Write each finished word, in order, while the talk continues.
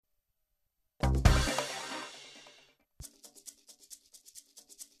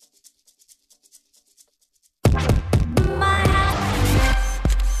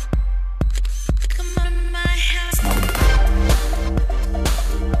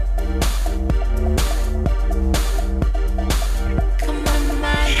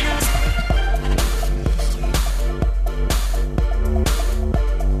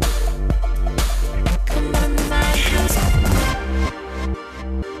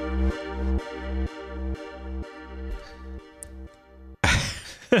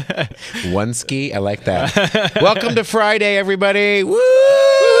One ski. I like that. Welcome to Friday, everybody. Woo!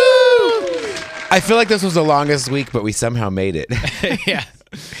 I feel like this was the longest week, but we somehow made it. Yeah.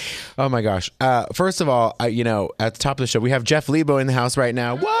 Oh my gosh. First of all, at the top of the show, we have Jeff Lebo in the house right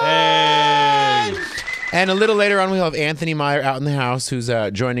now. What? Hey. And a little later on, we'll have Anthony Meyer out in the house, who's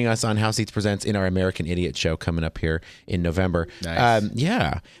joining us on House Seats Presents in our American Idiot show coming up here in November. Nice.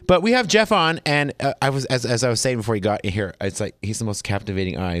 Yeah. But we have Jeff on, and as I was saying before he got here, it's like he's the most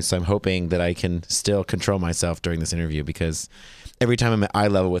captivating eyes, so I'm hoping that I can still control myself during this interview, because every time I'm at eye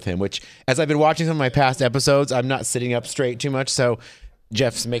level with him, which, as I've been watching some of my past episodes, I'm not sitting up straight too much, so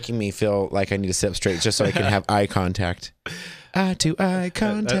Jeff's making me feel like I need to sit up straight just so I can have eye contact. Eye to eye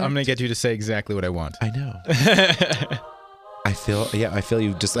contact. I'm going to get you to say exactly what I want. I know. I feel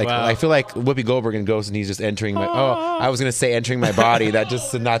you just like, Wow. I feel like Whoopi Goldberg in Ghost, and he's just entering my, I was going to say entering my body. That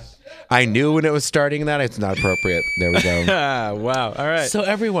just not, I knew when it was starting that it's not appropriate. There we go. Wow. All right. So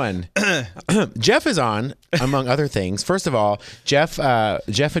everyone, Jeff is on, among other things. First of all, Jeff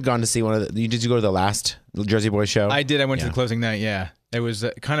had gone to see did you go to the last Jersey Boys show? I did. I went to the closing night. Yeah. It was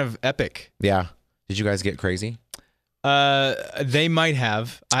kind of epic. Yeah. Did you guys get crazy? They might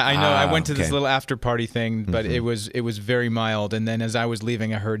have. I know. I went to this okay. little after party thing, but it was very mild. And then as I was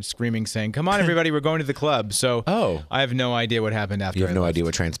leaving, I heard screaming saying, "Come on, everybody, we're going to the club." So I have no idea what happened after. You have I no left. idea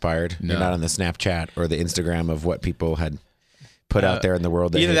what transpired. No. You're not on the Snapchat or the Instagram of what people had put out there in the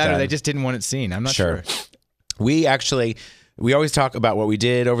world. Either that or done. they just didn't want it seen. I'm not sure. We always talk about what we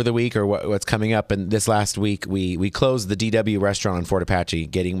did over the week or what's coming up. And this last week, we closed the DW restaurant on Fort Apache,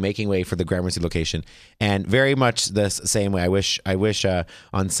 making way for the Gramercy location. And very much the same way. I wish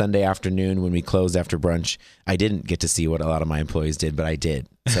on Sunday afternoon when we closed after brunch, I didn't get to see what a lot of my employees did, but I did.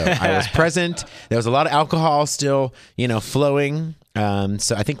 So I was present. There was a lot of alcohol still, flowing.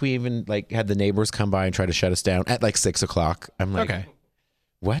 So I think we even had the neighbors come by and try to shut us down at 6 o'clock. I'm like, Okay.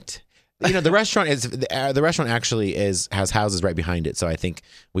 what? The restaurant actually has houses right behind it, so I think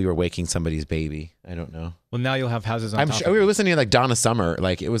we were waking somebody's baby. I don't know. Well, now you'll have houses on I'm top sure of we it. were listening to Donna Summer,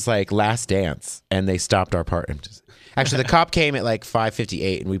 it was Last Dance, and they stopped our party. Actually, the cop came at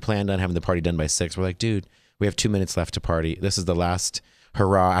 5:58, and we planned on having the party done by 6. We're like, dude, we have 2 minutes left to party. This is the last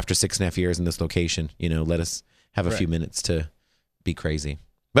hurrah after 6.5 years in this location. Let us have a few minutes to be crazy.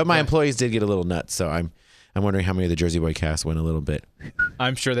 But my employees did get a little nuts, so I'm wondering how many of the Jersey Boy cast went a little bit.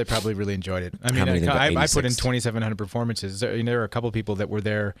 I'm sure they probably really enjoyed it. I How many mean, they got? I put in 86. 2,700 performances. There are a couple of people that were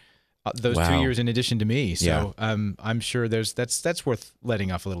there those 2 Wow. years in addition to me. So Yeah. I'm sure that's worth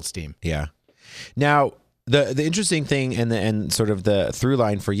letting off a little steam. Yeah. Now, the interesting thing and sort of the through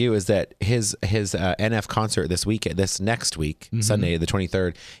line for you is that his NF concert this next week, Sunday the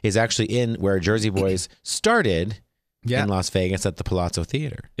 23rd, is actually in where Jersey Boys started. Yeah. In Las Vegas at the Palazzo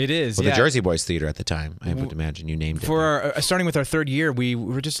Theater. It is. Well, yeah. the Jersey Boys Theater at the time. I would imagine you named it. For our, starting with our third year, we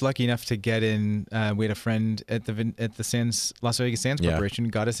were just lucky enough to get in. We had a friend at the Sands, Las Vegas Sands Corporation,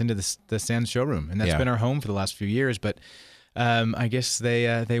 got us into the Sands showroom, and that's been our home for the last few years. But I guess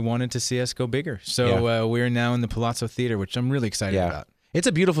they wanted to see us go bigger, so we're now in the Palazzo Theater, which I'm really excited about. It's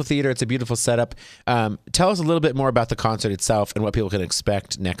a beautiful theater. It's a beautiful setup. Tell us a little bit more about the concert itself and what people can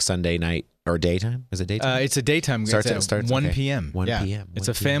expect next Sunday night or daytime. Is it daytime? It's a daytime. Starts 1 okay. p.m. 1 p.m. It's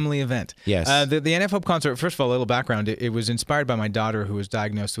a family event. Yes. The NF Hope concert, first of all, a little background. It was inspired by my daughter, who was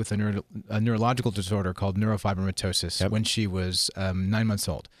diagnosed with a neurological disorder called neurofibromatosis when she was 9 months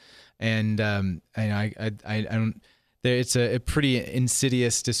old. And I don't... It's a pretty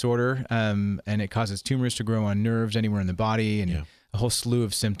insidious disorder, and it causes tumors to grow on nerves anywhere in the body, and a whole slew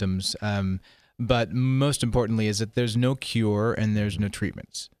of symptoms. But most importantly is that there's no cure and there's no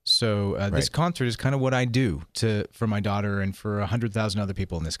treatments. So this concert is kind of what I do for my daughter and for 100,000 other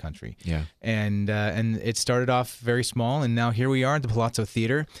people in this country. Yeah. And it started off very small, and now here we are at the Palazzo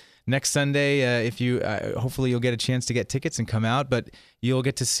Theater. Next Sunday, if you hopefully you'll get a chance to get tickets and come out, but you'll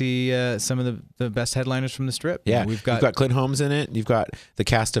get to see some of the best headliners from the Strip. Yeah, You've got Clint Holmes in it. You've got the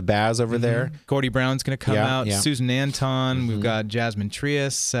cast of Baz over there. Gordy Brown's going to come out. Yeah. Susan Anton. We've got Jasmine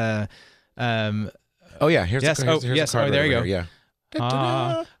Trias. Oh yeah, here's yes. the card. Here's the card there right you over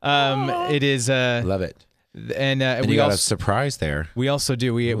go. Yeah. It is. Love it. And And we you got also a surprise there. we also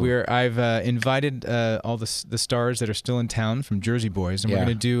do. I've invited all the stars that are still in town from Jersey Boys, and we're going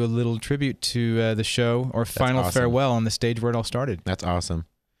to do a little tribute to the show or final awesome. farewell on the stage where it all started. That's awesome.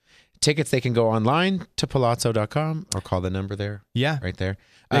 tickets, they can go online to palazzo.com or call the number there. Yeah. Right there.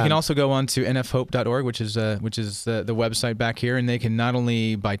 They can also go on to nfhope.org, which is the website back here, and they can not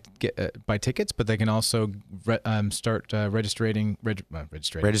only buy tickets, but they can also start registering. They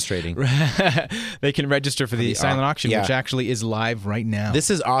can register for the silent auction, which actually is live right now. This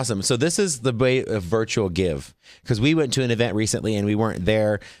is awesome. So this is the way of virtual give, because we went to an event recently and we weren't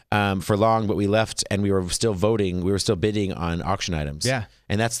there for long, but we left and we were still voting. We were still bidding on auction items. Yeah.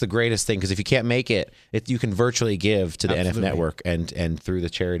 And that's the greatest thing, because if you can't make it, you can virtually give to the Absolutely. NF Network and through the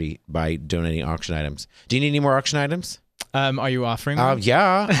charity by donating auction items. Do you need any more auction items? Are you offering one?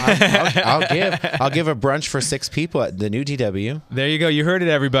 Yeah, I'll give a brunch for 6 people at the new DW. There you go. You heard it,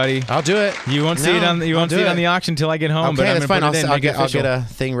 everybody. I'll do it. You won't see it on the auction until I get home. Okay, but I'm that's fine. Put it in, I'll make get a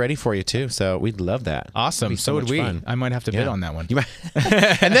thing ready for you too. So we'd love that. Awesome. So would much we. fun. I might have to bid on that one. You might.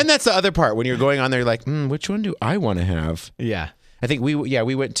 And then that's the other part when you're going on there. You're like, which one do I want to have? Yeah. I think we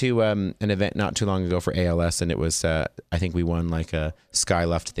went to an event not too long ago for ALS, and it was I think we won like a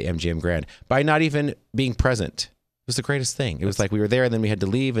Skyloft at the MGM Grand by not even being present. It was the greatest thing. It was like we were there and then we had to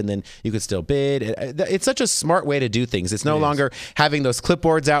leave, and then you could still bid. It's such a smart way to do things. It's no longer having those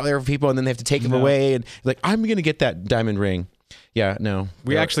clipboards out there for people and then they have to take them away and like, I'm going to get that diamond ring. Yeah, no.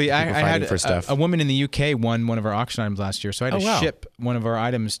 We actually, I had for stuff. a woman in the UK won one of our auction items last year, so I had to ship one of our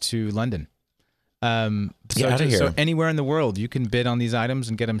items to London. So anywhere in the world, you can bid on these items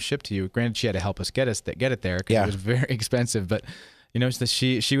and get them shipped to you. Granted, she had to help us get it there because it was very expensive, but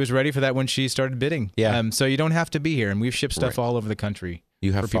she was ready for that when she started bidding. Yeah. So you don't have to be here, and we've shipped stuff all over the country.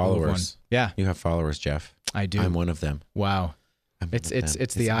 You have followers. Yeah. You have followers, Jeff. I do. I'm one of them. Wow.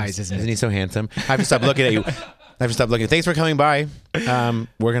 It's the eyes, isn't it? Isn't he so handsome? I have to stop looking at you. I have to stop looking. Thanks for coming by. We're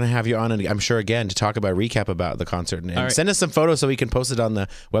going to have you on, I'm sure, again, to talk about recap about the concert. And send us some photos so we can post it on the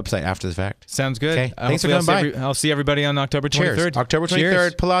website after the fact. Sounds good. Okay. Thanks for coming by. I'll see everybody on October 23rd. Cheers. October 23rd,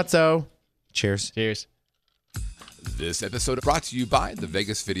 Cheers. Palazzo. Cheers. Cheers. This episode brought to you by the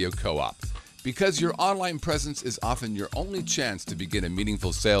Vegas Video Co-op. Because your online presence is often your only chance to begin a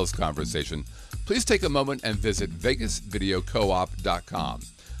meaningful sales conversation, please take a moment and visit vegasvideocoop.com.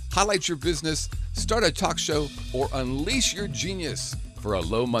 Highlight your business, start a talk show, or unleash your genius for a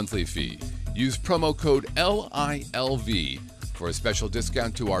low monthly fee. Use promo code LILV for a special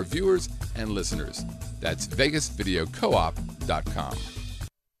discount to our viewers and listeners. That's vegasvideocoop.com.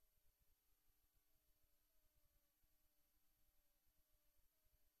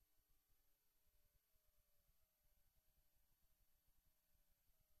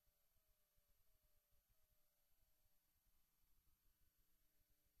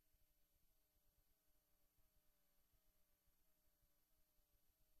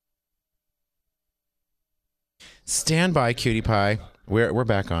 Stand by, cutie pie. We're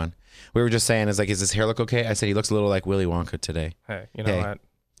back on. We were just saying, is his hair look okay? I said he looks a little like Willy Wonka today. Hey, you know what?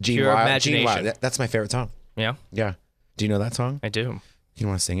 Gene Wild. That's my favorite song. Yeah? Yeah. Do you know that song? I do. You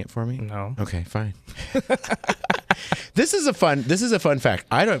want to sing it for me? No. Okay, fine. This is a fun fact.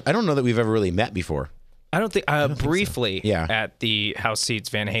 I don't know that we've ever really met before. I don't think briefly so. Yeah. at the House Seats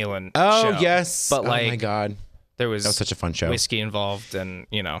Van Halen show. show. Yes. But oh my God. That was such a fun show. Whiskey involved, and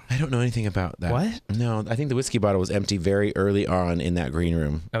I don't know anything about that. What? No, I think the whiskey bottle was empty very early on in that green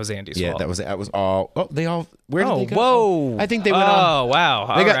room. That was Andy's fault. fault. That was all. Oh, they all. Where did they go? Whoa! I think they went on. Oh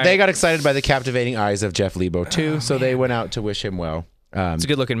wow! They got excited by the captivating eyes of Jeff Lebo too, so they went out to wish him well. He's a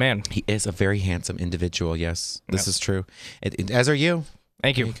good-looking man. He is a very handsome individual. Yes, this is true. As are you.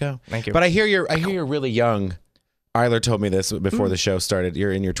 Thank you. There you go. Thank you. But I hear you're really young. Eiler told me this before the show started.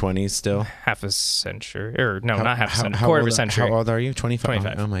 You're in your 20s still? Half a century. Or no, not half a century. Quarter of a century. How old are you? 25?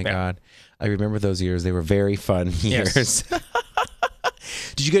 25. Oh my God. I remember those years. They were very fun years. Yes.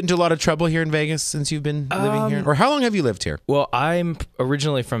 Did you get into a lot of trouble here in Vegas since you've been living here? Or how long have you lived here? Well, I'm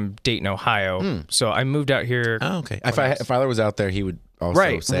originally from Dayton, Ohio. So I moved out here. Oh, okay. If Eiler was out there, he would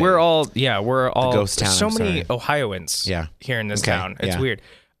also say. We're all ghost town, so many Ohioans here in this town. It's weird.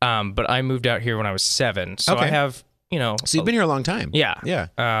 But I moved out here when I was 7. So I have, So you've been here a long time. Yeah. Yeah.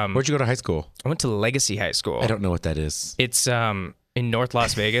 Where'd you go to high school? I went to Legacy High School. I don't know what that is. It's in North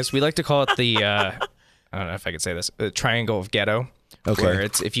Las Vegas. We like to call it the, I don't know if I could say this, the Triangle of Ghetto. Okay. Where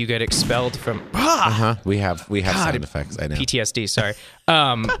it's if you get expelled from... We have sound effects. I know. PTSD, sorry.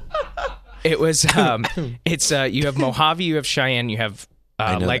 It was, it's, you have Mojave, you have Cheyenne, you have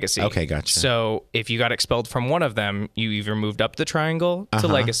Legacy. Okay, gotcha. So if you got expelled from one of them, you either moved up the triangle to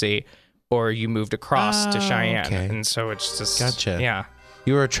Legacy or you moved across to Cheyenne. Okay. And so it's just... Gotcha. Yeah.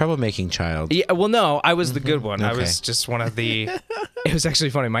 You were a troublemaking child. Yeah, well, no, I was the good one. Okay. I was just one of the... It was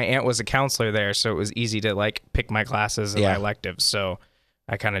actually funny. My aunt was a counselor there, so it was easy to pick my classes and my electives. So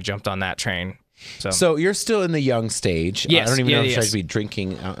I kind of jumped on that train. So you're still in the young stage. Yes, I don't even know if yes. I should be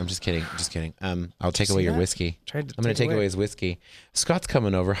drinking. I'm just kidding. Just kidding. I'll take away your whiskey. I'm going to take away his whiskey. Scott's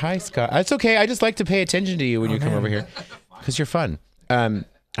coming over. Hi, Scott. It's okay. I just like to pay attention to you when you come over here because you're fun.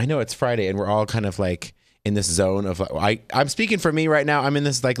 I know it's Friday and we're all kind of like in this zone of I'm speaking for me right now. I'm in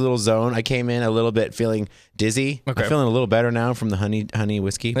this like little zone. I came in a little bit feeling dizzy. Okay. I'm feeling a little better now from the honey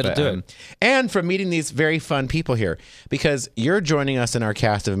whiskey. That'll do it. And from meeting these very fun people here because you're joining us in our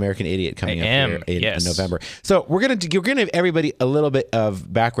cast of American Idiot coming up here in November. So we're gonna give everybody a little bit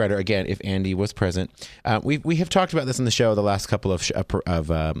of background again. If Andy was present, we have talked about this in the show the last couple of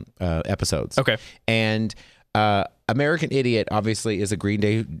episodes. Okay, and. American Idiot obviously is a Green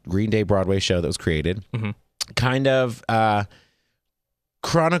Day Broadway show that was created, kind of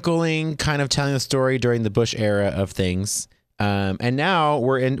chronicling, kind of telling the story during the Bush era of things. And now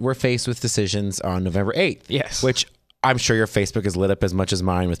we're faced with decisions on November 8th. Yes, which I'm sure your Facebook is lit up as much as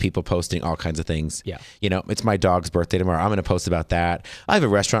mine with people posting all kinds of things. Yeah, it's my dog's birthday tomorrow. I'm going to post about that. I have a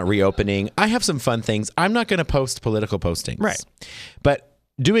restaurant reopening. I have some fun things. I'm not going to post political postings, right? But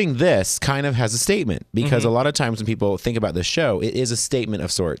doing this kind of has a statement because a lot of times when people think about this show, it is a statement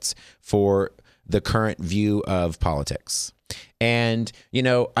of sorts for the current view of politics. And,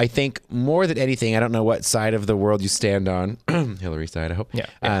 I think more than anything, I don't know what side of the world you stand on, Hillary side, I hope.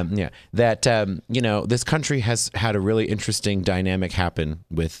 Yeah. That, this country has had a really interesting dynamic happen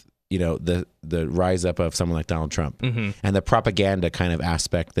with, the rise up of someone like Donald Trump and the propaganda kind of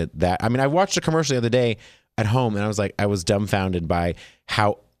aspect I watched a commercial the other day at home and I was dumbfounded by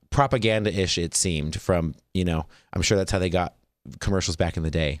how propaganda-ish it seemed from, I'm sure that's how they got commercials back in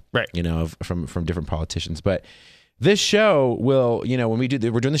the day, right? From different politicians. But this show will, when we're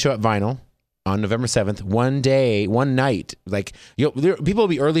doing the show at Vinyl on November 7th, one night, like people will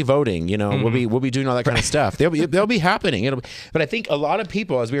be early voting, we'll be doing all that kind of stuff. They'll be happening. But I think a lot of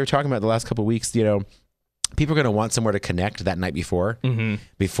people, as we were talking about the last couple of weeks, people are going to want somewhere to connect that night before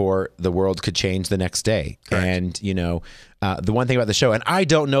the world could change the next day. Correct. And, the one thing about the show, and I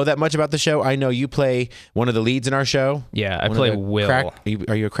don't know that much about the show. I know you play one of the leads in our show. Yeah, I play Will.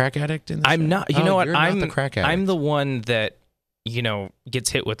 Are you a crack addict in this I'm show? not. You know what? I'm not the crack addict. I'm the one that, gets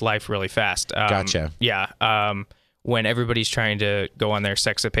hit with life really fast. Gotcha. Yeah. When everybody's trying to go on their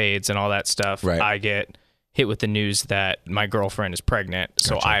sexapades and all that stuff, right. I get hit with the news that my girlfriend is pregnant,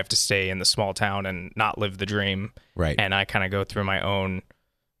 so Gotcha. I have to stay in the small town and not live the dream. Right. And I kind of go through my own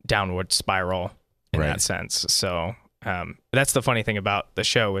downward spiral in Right. that sense. So that's the funny thing about the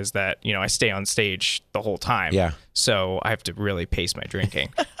show is that, I stay on stage the whole time. Yeah. So I have to really pace my drinking.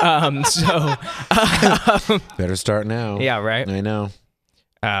 Better start now. Yeah, right. I know.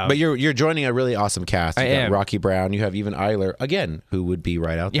 But you're joining a really awesome cast. You got Rocky Brown. You have even Eiler again, who would be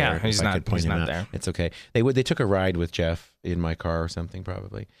right out there. Yeah, he's not there. It's okay. They took a ride with Jeff in my car or something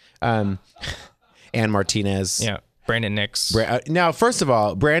probably. Ann Martinez. Yeah. Brandon Nix. Now, first of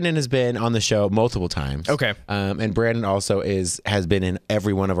all, Brandon has been on the show multiple times. Okay. And Brandon also has been in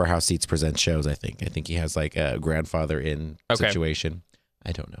every one of our House Seats Presents shows, I think. I think he has like a grandfather in situation.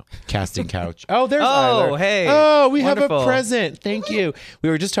 I don't know. Casting couch. Oh, there's Eiler. Hey. Oh, we Wonderful. have a present. Thank you. We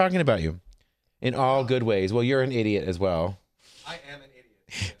were just talking about you in all good ways. Well, you're an idiot as well. I am an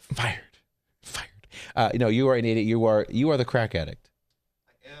idiot. Fired. No, you are an idiot. You are the crack addict.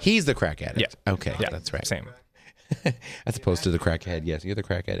 He's the crack addict. Yeah. Okay. Yeah. That's right. Same. As opposed to the crackhead. Yes, you're the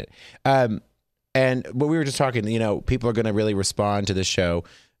crack addict. And what we were just talking, people are going to really respond to this show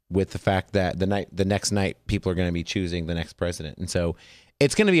with the fact that the next night, people are going to be choosing the next president. And so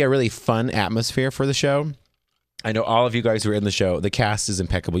it's going to be a really fun atmosphere for the show. I know all of you guys who are in the show, the cast is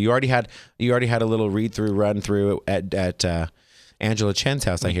impeccable. You already had a little run through at Angela Chen's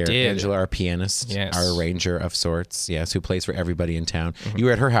house, I hear. did. Angela, our pianist, Yes. our arranger of sorts, yes, who plays for everybody in town. You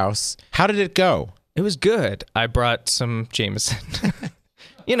were at her house. How did it go? It was good. I brought some Jameson.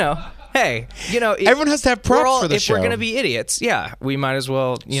 Hey, Everyone has to have props for the show. If we're gonna be idiots, yeah, we might as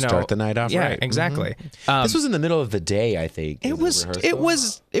well, start the night off yeah, right. exactly. This was in the middle of the day, I think. It was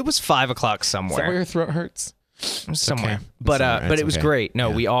 5 o'clock Is that why somewhere. your throat hurts? Somewhere. okay. But It's it was okay. great.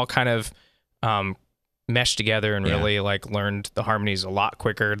 No, Yeah. we all kind of meshed together and Yeah. really learned the harmonies a lot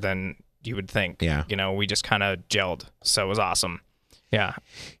quicker than you would think. Yeah. We just kind of gelled. So it was awesome. Yeah.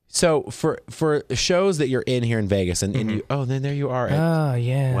 So for shows that you're in here in Vegas, and you, then there you are. Oh,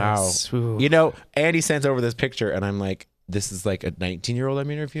 yeah. Wow. Andy sends over this picture, and I'm like, this is like a 19-year-old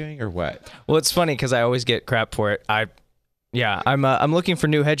I'm interviewing, or what? Well, it's funny because I always get crap for it. I'm looking for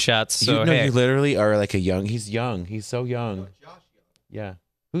new headshots. So hey. You literally are like he's young. He's so young. Yeah.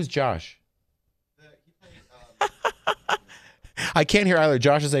 Who's Josh? I can't hear either.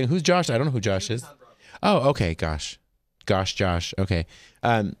 Josh is saying, who's Josh? I don't know who Josh is. Oh, okay. Gosh. Gosh, Josh. Okay.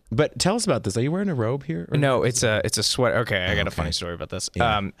 But tell us about this. Are you wearing a robe here? Or- No, it's a sweater. Okay, I got a okay. funny story about this.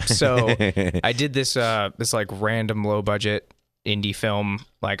 Yeah. So I did this like random low budget indie film.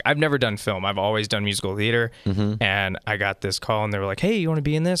 Like I've never done film. I've always done musical theater. And I got this call and they were like, "Hey, you want to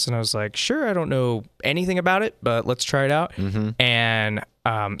be in this?" And I was like, "Sure." I don't know anything about it, but let's try it out. And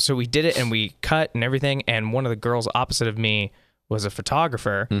so we did it and we cut and everything. And one of the girls opposite of me was a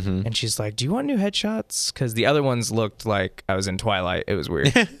photographer, and she's like, "Do you want new headshots?" Because the other ones looked like I was in Twilight. It was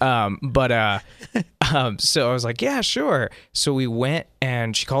weird. So I was like, "Yeah, sure." So we went,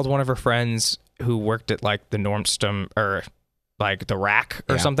 and she called one of her friends who worked at like the Nordstrom or like the Rack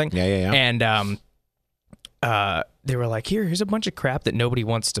or something. Yeah. And they were like, "Here's a bunch of crap that nobody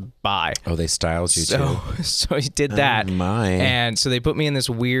wants to buy." Oh, they styled you too. So he did that, Oh, my. and so they put me in this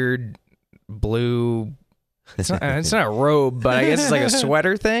weird blue. It's not a robe, but I guess it's like a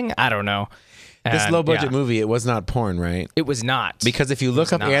sweater thing. I don't know. This And, low budget yeah, movie, it was not porn, right? It was not. Because if you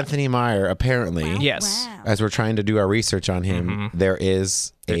look up not. Anthony Meyer, apparently, Yes. as we're trying to do our research on him, there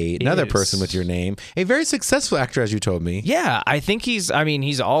is another is. person with your name, a very successful actor, as you told me. Yeah, I think he's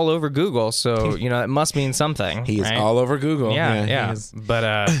all over Google, so that must mean something. He is right? all over Google. Yeah. He is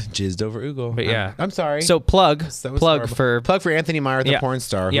But jizzed over Google. But yeah. I'm sorry. so plug That was plug horrible. for Anthony Meyer, the Yeah. porn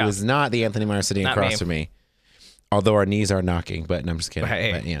star, Yeah. who is not the Anthony Meyer sitting Not across me. from me. Although our knees are knocking, but no, I'm just kidding.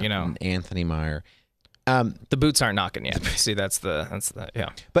 Hey, But, you know. Anthony Meyer. the boots aren't knocking yet. See, that's the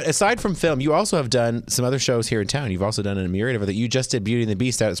yeah. But aside from film, you also have done some other shows here in town. You've also done a myriad of other. You just did Beauty and the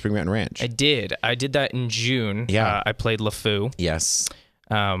Beast out at Spring Mountain Ranch. I did that in June. Yeah. I played LeFou. Yes.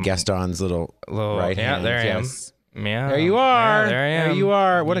 Um, Gaston's little right yeah, hand. there I am. Yes. Yeah, There you are. Yeah, there I am. There you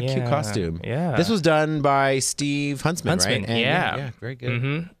are. What a cute Yeah, costume. Yeah. This was done by Steve Huntsman, Huntsman, right? And yeah. Yeah, very good.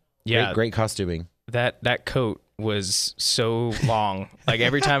 Mm-hmm. Yeah. Great costuming. That coat was so long. Like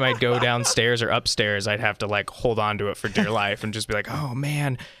every time I'd go downstairs or upstairs, I'd have to like hold on to it for dear life and just be like, "Oh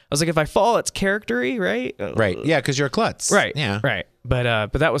man!" I was like, if I fall, it's charactery, right? Right. Yeah, because you're a klutz. Right. Yeah. Right.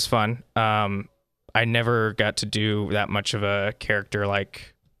 But that was fun. I never got to do that much of a character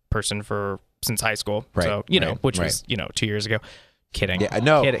like person since high school. Right, So right, which was 2 years ago. Kidding. Yeah.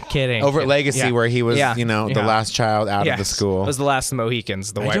 No. Kidding. Over at Legacy, Yeah. where he was, Yeah. the Yeah. last child out of the Yes. school. It was the last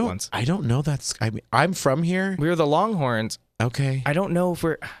Mohicans, the white ones. I don't know. I'm from here. We were the Longhorns. Okay. I don't know if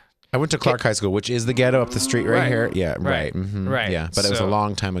we're. I went to Clark High School, which is the ghetto up the street right Right. here. Yeah. Right. Right. Mhm. Right. Yeah. But it was a So-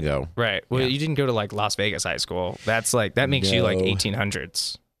 long time ago. Right. Well, Yeah. you didn't go to like Las Vegas High School. That's like that makes you like No.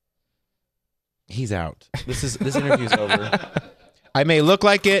 1800s. He's out. This interview's over. I may look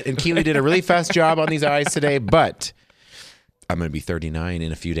like it, and Keely did a really fast job on these eyes today, but I'm going to be 39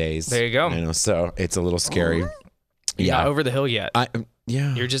 in a few days. There you go. So it's a little scary. You're Yeah. not over the hill yet.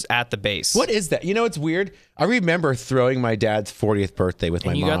 Yeah. You're just at the base. What is that? You know, it's weird. I remember throwing my dad's 40th birthday with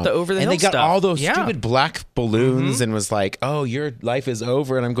my you mom. got the over the and hill they got stuff. all those Yeah. stupid black balloons and was like, "Oh, your life is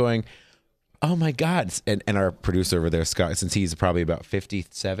over." And I'm going, "Oh my God." And our producer over there, Scott, since he's probably about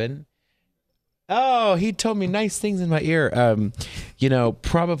 57. Oh, he told me nice things in my ear.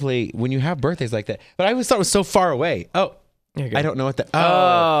 Probably when you have birthdays like that. But I always thought it was so far away. Oh, There you go. I don't know what that.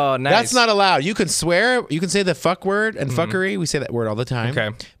 Oh, nice. That's not allowed. You can swear. You can say the fuck word and fuckery. We say that word all the time.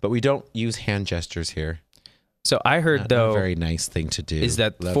 Okay. But we don't use hand gestures here. So I heard Not though a very nice thing to do. is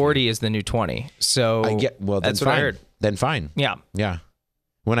that Love 40 is the new 20. So you. Well, that's then what fine. I heard. Then fine. Yeah. Yeah.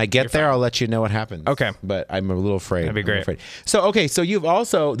 When I get there, I'll let you know what happens. Okay. But I'm a little afraid. That'd be I'm great. afraid. So, okay. So you've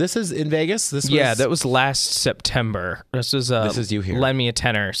also, this is in Vegas? That was last September. This is you here. Lend Me a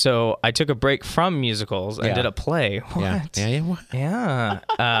Tenor. So I took a break from musicals and Yeah. did a play. What? Yeah. What? Yeah.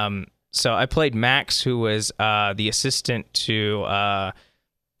 So I played Max, who was the assistant to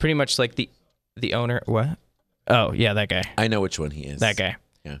pretty much like the owner. What? Oh, yeah, that guy. I know which one he is. That guy.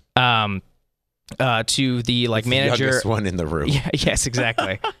 Yeah. To the like The manager. youngest one in the room. Yeah, yes,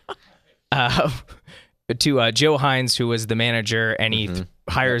 exactly. To Joe Hines, who was the manager, and he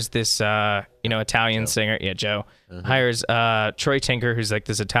hires this, Italian singer. Yeah, Joe hires Troy Tinker, who's like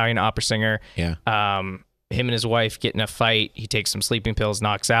this Italian opera singer. Yeah. Him and his wife get in a fight. He takes some sleeping pills,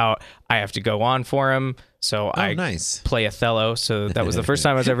 knocks out. I have to go on for him, so I nice. play Othello. So that was the first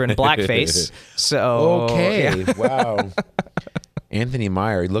time I was ever in blackface. So Okay. yeah. Wow. Anthony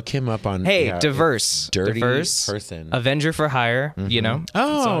Meyer. Look him up on. Hey, yeah, diverse, dirty diverse person. Avenger for hire. You know. It's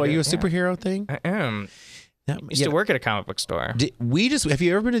all Oh, are you a good. Yeah. superhero thing? I am. Yeah. Used to work at a comic book store. Have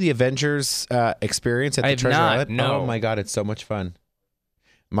you ever been to the Avengers experience at I the have Treasure not, Island? no. Oh my God, it's so much fun.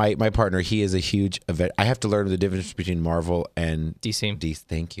 My partner, he is a huge event. I have to learn the difference between Marvel and DC.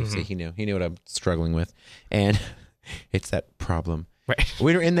 Thank you. See, he knew what I'm struggling with, and it's that problem. Right.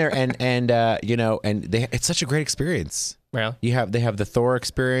 We were in there, and it's such a great experience. Really? They have the Thor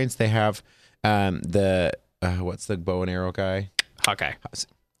experience. They have the what's the bow and arrow guy? Hawkeye.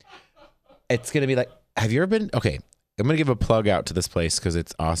 It's gonna be like. Have you ever been? Okay, I'm gonna give a plug out to this place because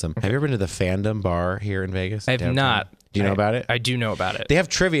it's awesome. Have you ever been to the Fandom Bar here in Vegas? I have downtown? not. Do you know about it? I do know about it. They have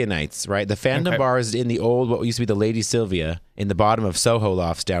trivia nights, right? The Fandom Okay. Bar is in the old, what used to be the Lady Sylvia, in the bottom of Soho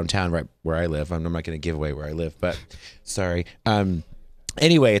Lofts downtown, right where I live. I'm not going to give away where I live, but sorry.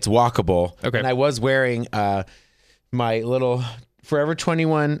 Anyway, it's walkable. Okay. And I was wearing my little Forever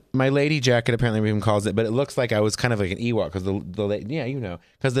 21, my lady jacket, apparently everyone calls it, but it looks like I was kind of like an Ewok because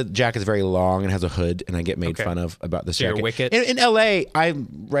because the jacket is very long and has a hood, and I get made Okay. fun of about this So you're jacket. Wicket? In LA, I'm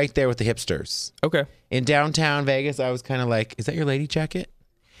right there with the hipsters. Okay. In downtown Vegas, I was kind of like, is that your lady jacket?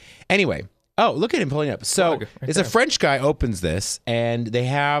 Anyway, oh, look at him pulling up. So Plug, right it's a there. French guy opens this, and they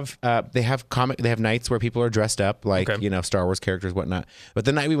have nights where people are dressed up like Okay. Star Wars characters, whatnot. But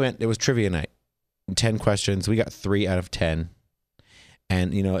the night we went, it was trivia night. 10 questions. We got 3 out of 10.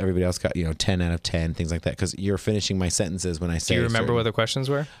 And everybody else got 10 out of 10, things like that. Because you're finishing my sentences when I say. Do you remember what the questions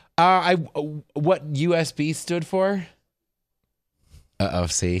were? What USB stood for?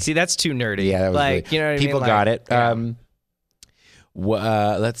 See, See, that's too nerdy. yeah, that was like really, you know what I mean? people Like, got it. yeah.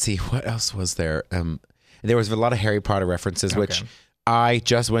 Let's see, what else was there? There was a lot of Harry Potter references, which Okay. I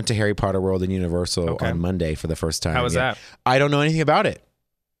just went to Harry Potter World in Universal Okay. on Monday for the first time. How was that? I don't know anything about it.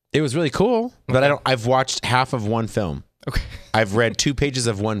 It was really cool, but I've watched half of one film. Okay. I've read 2 pages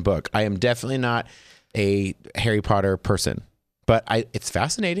of one book. I am definitely not a Harry Potter person, but it's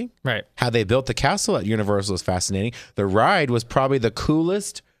fascinating. Right. How they built the castle at Universal is fascinating. The ride was probably the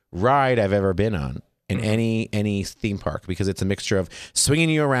coolest ride I've ever been on in any theme park because it's a mixture of swinging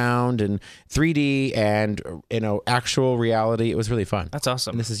you around and 3D and actual reality. It was really fun. That's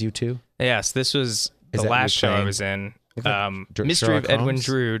awesome. And this is you too? Yes, this was Is the that last you show I playing? was in. Dr- Mystery Sherlock of Edwin Holmes?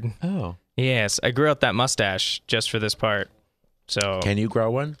 Drood. Oh. Yes, I grew out that mustache just for this part. So Can you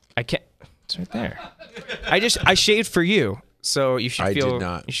grow one? I can't. It's right there. I shaved for you, so you should I did feel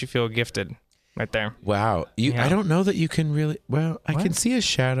not. you should feel gifted, right there. Wow. Yeah. I don't know that you can really. Well, I can What? see a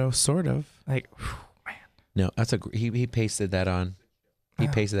shadow, sort of. Like, whew, man. No, that's he pasted that on. He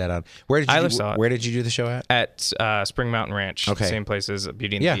pasted that on. Where I did saw it. Where did you do the show at? At Spring Mountain Ranch. Okay. Same place as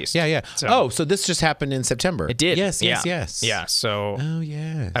Beauty and Yeah, the Beast. yeah. So- So this just happened in September. It did. Yes. Yeah. Yeah. So Oh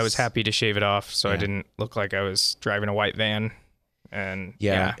yes. I was happy to shave it off, so I Yeah. didn't look like I was driving a white van. And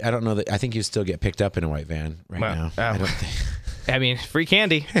Yeah, I don't know that. I think you still get picked up in a white van right Well, now. oh. I don't think. I mean, free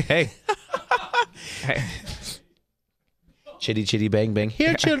candy. Hey. Hey. Chitty chitty bang bang.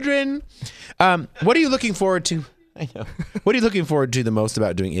 Here, children. What are you looking forward to? I know. What are you looking forward to the most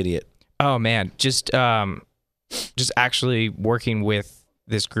about doing Idiot? Oh man, just actually working with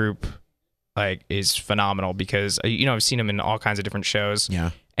this group is phenomenal because I've seen them in all kinds of different shows.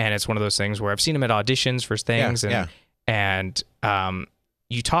 Yeah. And it's one of those things where I've seen them at auditions for things Yeah, and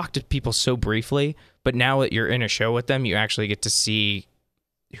you talk to people so briefly, but now that you're in a show with them, you actually get to see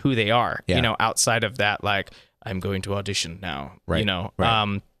who they are. Yeah. Outside of that, I'm going to audition now. Right, right.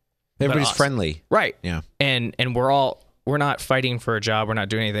 But Everybody's awesome. friendly. Right. Yeah. And we're not fighting for a job. We're not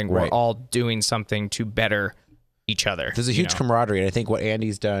doing anything. We're Right. all doing something to better each other. There's a huge camaraderie, and I think what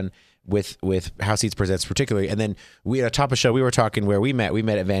Andy's done with House Seats Presents particularly, and then we at top of show we were talking where we met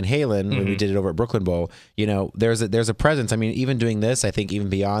at Van Halen when we did it over at Brooklyn Bowl. There's a presence. I mean, even doing this, I think even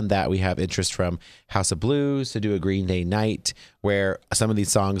beyond that, we have interest from House of Blues to do a Green Day night where some of these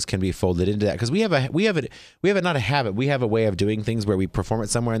songs can be folded into that because we have not a habit. We have a way of doing things where we perform it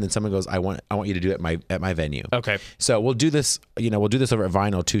somewhere and then someone goes, I want you to do it at my venue. Okay. So we'll do this, we'll do this over at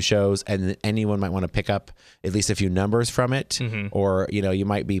Vinyl, 2 shows, and then anyone might want to pick up at least a few numbers from it, or you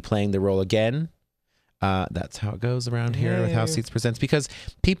might be playing the role again. That's how it goes around here with House Seats Presents because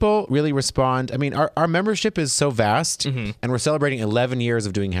people really respond. I mean, our membership is so vast, and we're celebrating 11 years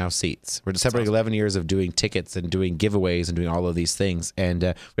of doing House Seats. We're celebrating 11 years of doing tickets and doing giveaways and doing all of these things. And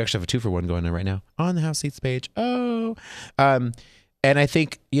we actually have a 2-for-1 going on right now on the House Seats page. And I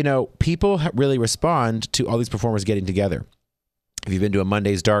think, people really respond to all these performers getting together. If you've been to a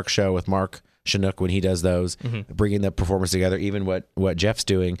Monday's Dark show with Mark Chinook when he does those, bringing the performers together, even what Jeff's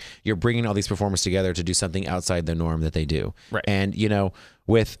doing, you're bringing all these performers together to do something outside the norm that they do. Right. And,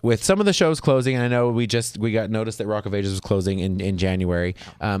 with some of the shows closing, and I know we got noticed that Rock of Ages was closing in January,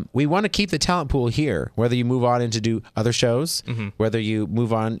 we want to keep the talent pool here, whether you move on and to do other shows, whether you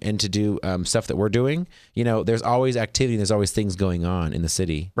move on and to do stuff that we're doing, there's always activity, there's always things going on in the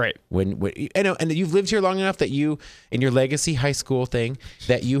city. Right. When and you've lived here long enough that you, in your legacy high school thing,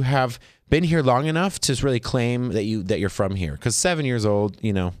 that you have been here long enough to really claim that you're from here. Because 7 years old,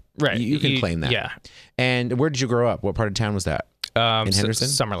 Right. you can claim that. Yeah. And where did you grow up? What part of town was that? In Henderson?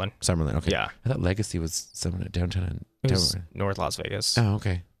 Summerlin. Summerlin. Okay. Yeah. I thought Legacy was somewhere downtown. It was North Las Vegas. Oh,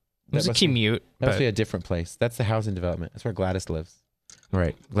 okay. It was a commute. That must but be a different place. That's the housing development. That's where Gladys lives.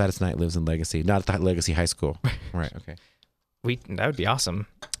 Right. Gladys Knight lives in Legacy, not at the Legacy High School. Right. Okay. that would be awesome.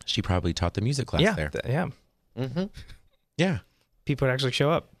 She probably taught the music class there. Yeah. Mm-hmm. Yeah. People would actually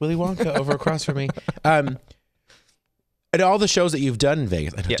show up. Willy Wonka over across from me. And all the shows that you've done in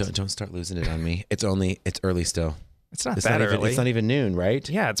Vegas. I don't start losing it on me. It's early still. It's not Not early. it's not even noon, right?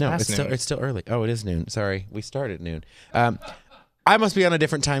 Yeah, it's past noon. It's still early. Oh, it is noon. Sorry, we start at noon. I must be on a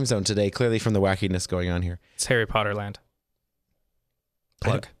different time zone today. Clearly, from the wackiness going on here. It's Harry Potter land.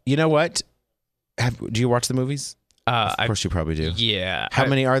 Plug. You know what? Do you watch the movies? Of course, you probably do. Yeah. How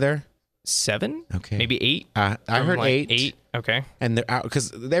many are there? 7? Okay, Maybe 8? I heard Like 8. 8. Okay. And they're out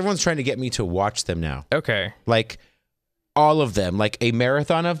because everyone's trying to get me to watch them now. Okay. Like all of them, like a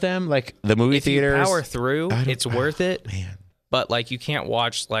marathon of them, like the movie If theaters. you power through, it's worth it. Man, But like you can't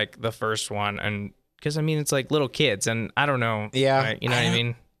watch like the first one, and because I mean it's like little kids, and I don't know. Yeah. Right? You know what I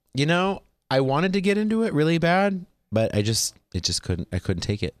mean? you know, I wanted to get into it really bad, but it just couldn't. I couldn't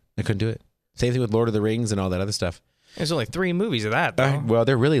take it. I couldn't do it. Same thing with Lord of the Rings and all that other stuff. There's only 3 movies of that. Though. Well,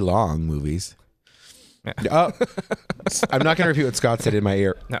 they're really long movies. Yeah. I'm not going to repeat what Scott said in my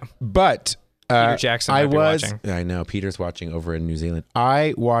ear. No. But Peter Jackson might be watching. I know Peter's watching over in New Zealand.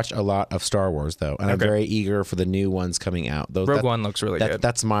 I watch a lot of Star Wars though, and I'm very eager for the new ones coming out. Rogue One looks really good.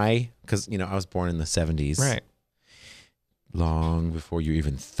 That's because I was born in the 70s, Right. long before you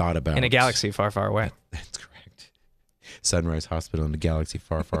even thought about In a galaxy far, far away. That's correct. Sunrise Hospital in a galaxy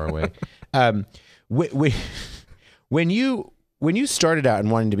far, far away. When you started out and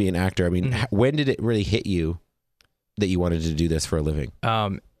wanting to be an actor, I mean, when did it really hit you that you wanted to do this for a living?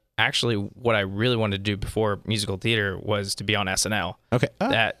 Actually, what I really wanted to do before musical theater was to be on SNL. Okay.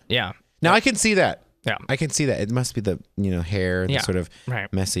 Now I can see that. Yeah. I can see that. It must be the hair, the sort of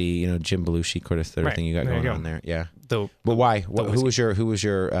Right. messy, Jim Belushi sort of thing you got There you going go. on there. Yeah. The But why? Who was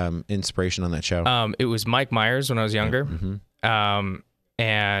your inspiration on that show? It was Mike Myers when I was younger. Mm-hmm.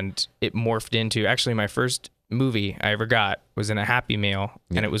 And it morphed into actually my first movie I ever got was in a Happy Meal,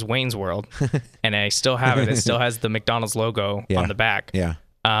 and it was Wayne's World, and I still have it. It still has the McDonald's logo on the back. Yeah.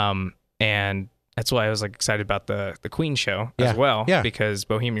 And that's why I was like excited about the Queen show Yeah. as well. Yeah. Because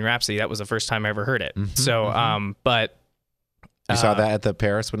Bohemian Rhapsody, that was the first time I ever heard it. Mhm, So, but You saw that at the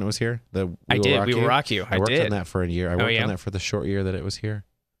Paris when it was here? I did. We Will Rock You. I worked did. on that for a year. I worked on that for the short year that it was here.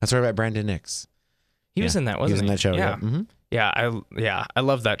 That's right about Brandon Nix. He was in that, wasn't he? He was in that show. Yeah. Mm-hmm. I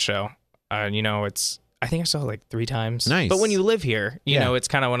love that show. I think I saw it like 3 times. Nice. But when you live here, you know, it's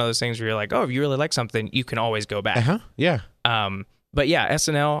kind of one of those things where you're like, oh, if you really like something, you can always go back. Uh-huh. Yeah. But yeah,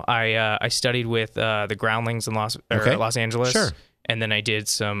 SNL. I studied with the Groundlings in Los Angeles. Sure. And then I did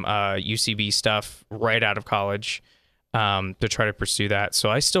some UCB stuff right out of college to try to pursue that. So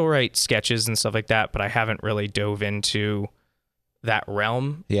I still write sketches and stuff like that, but I haven't really dove into that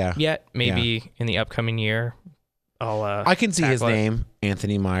realm yet. Maybe in the upcoming year, I can see his name,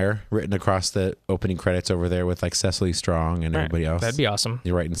 Anthony Meyer, written across the opening credits over there with like Cecily Strong and everybody else. That'd be awesome.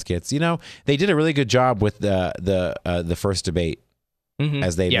 You're writing skits. They did a really good job with the first debate. Mm-hmm.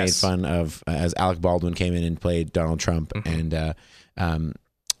 As they made fun of, as Alec Baldwin came in and played Donald Trump, and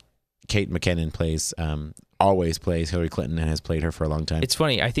Kate McKinnon always plays Hillary Clinton and has played her for a long time. It's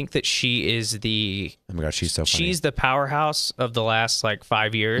funny. I think that she is oh my gosh, she's so funny. She's the powerhouse of the last like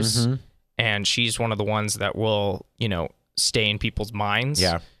 5 years, Mm-hmm. and she's one of the ones that will stay in people's minds.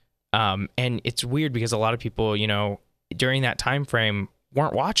 Yeah. And it's weird because a lot of people during that time frame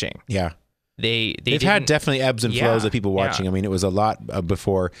weren't watching. Yeah. They've had definitely ebbs and flows of people watching. Yeah. I mean, it was a lot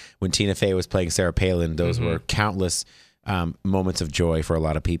before when Tina Fey was playing Sarah Palin. Those were countless moments of joy for a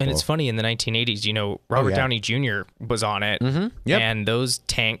lot of people. And it's funny, in the 1980s, Robert Downey Jr. was on it, and those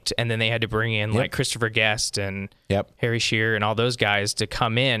tanked, and then they had to bring in like Christopher Guest and Harry Shearer and all those guys to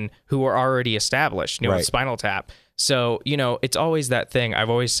come in who were already established, with Spinal Tap. So, it's always that thing. I've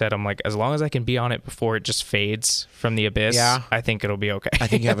always said, I'm like, as long as I can be on it before it just fades from the abyss, I think it'll be okay. I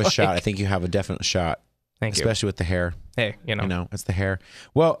think you have a shot. I think you have a definite shot. Thank you. Especially with the hair. Hey, it's the hair.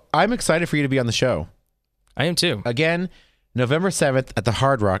 Well, I'm excited for you to be on the show. I am too. Again, November 7th at the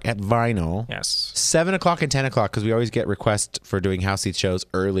Hard Rock at Vinyl. Yes. 7 o'clock and 10 o'clock, because we always get requests for doing house seat shows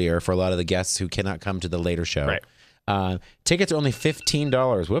earlier for a lot of the guests who cannot come to the later show. Right. Tickets are only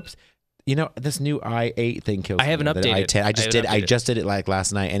 $15. Whoops. This new i8 thing kills me. I haven't updated. i10. I just did it like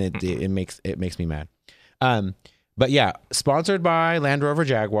last night, and it makes me mad. But yeah, sponsored by Land Rover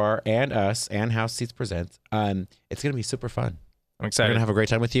Jaguar and us and House Seats Presents. It's gonna be super fun. I'm excited. We're gonna have a great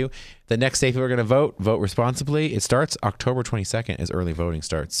time with you. The next day people are gonna vote responsibly. It starts October 22nd as early voting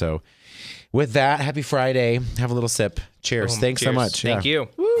starts. So with that, happy Friday. Have a little sip. Cheers. Boom. Thanks so Cheers. much. Thank you.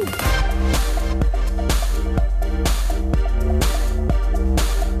 Woo.